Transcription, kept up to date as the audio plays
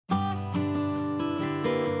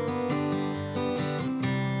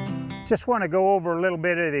Just want to go over a little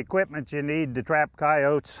bit of the equipment you need to trap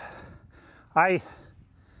coyotes. I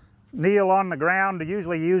kneel on the ground to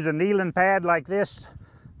usually use a kneeling pad like this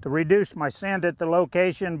to reduce my scent at the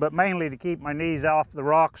location, but mainly to keep my knees off the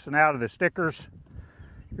rocks and out of the stickers.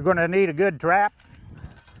 You're going to need a good trap.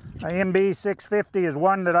 A MB 650 is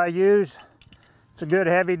one that I use. It's a good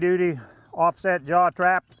heavy duty offset jaw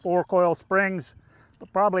trap, 4 coil springs,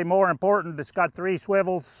 but probably more important, it's got 3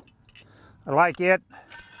 swivels. I like it.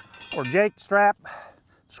 Or Jake's trap,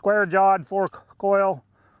 square jawed 4 coil,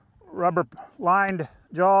 rubber lined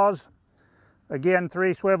jaws. Again,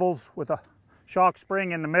 3 swivels with a shock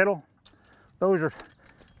spring in the middle. Those are,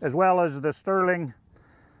 as well as the Sterling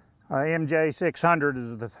MJ 600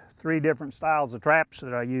 is the 3 different styles of traps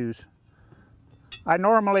that I use. I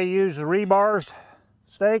normally use rebars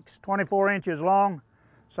stakes, 24 inches long.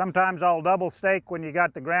 Sometimes I'll double stake when you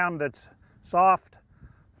got the ground that's soft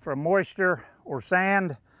from moisture or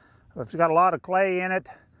sand. If it's got a lot of clay in it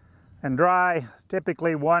and dry,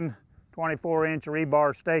 typically one 24-inch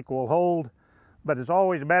rebar stake will hold, but it's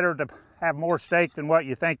always better to have more stake than what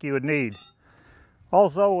you think you would need.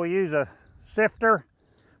 Also, we'll use a sifter.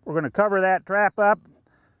 We're going to cover that trap up.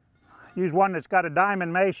 Use one that's got a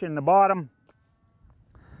diamond mesh in the bottom.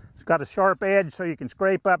 It's got a sharp edge so you can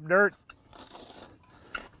scrape up dirt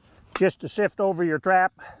just to sift over your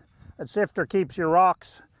trap. That sifter keeps your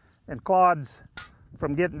rocks and clods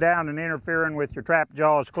from getting down and interfering with your trap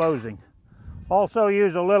jaws closing. Also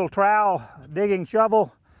use a little trowel digging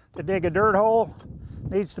shovel to dig a dirt hole.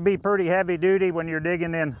 Needs to be pretty heavy duty when you're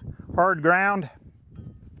digging in hard ground.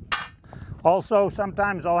 Also,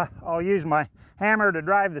 sometimes I'll use my hammer to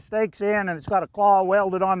drive the stakes in, and it's got a claw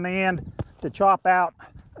welded on the end to chop out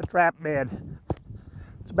a trap bed.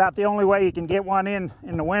 It's about the only way you can get one in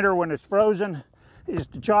the winter when it's frozen, is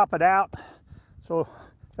to chop it out. So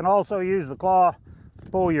you can also use the claw to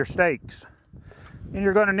pull your stakes. And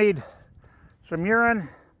you're going to need some urine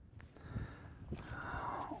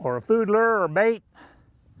or a food lure or bait,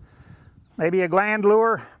 maybe a gland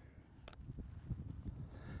lure,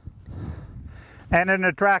 and an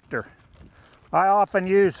attractor. I often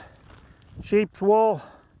use sheep's wool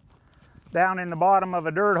down in the bottom of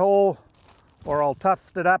a dirt hole, or I'll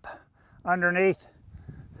tuft it up underneath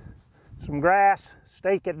some grass,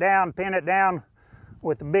 stake it down, pin it down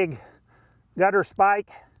with a big gutter spike,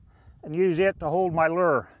 and use it to hold my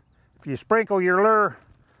lure. If you sprinkle your lure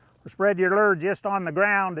or spread your lure just on the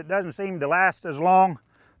ground, it doesn't seem to last as long.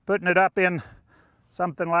 Putting it up in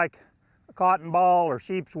something like a cotton ball or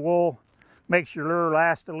sheep's wool makes your lure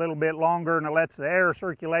last a little bit longer, and it lets the air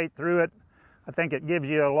circulate through it. I think it gives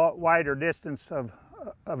you a lot wider distance of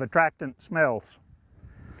attractant smells.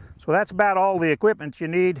 So that's about all the equipment you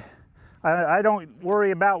need. I don't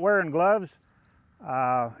worry about wearing gloves.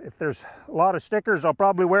 If there's a lot of stickers, I'll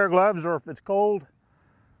probably wear gloves, or if it's cold.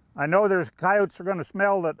 I know there's coyotes are going to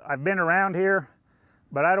smell that I've been around here,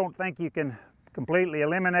 but I don't think you can completely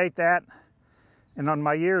eliminate that. And on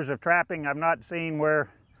my years of trapping, I've not seen where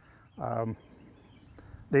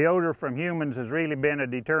the odor from humans has really been a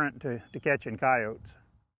deterrent to catching coyotes.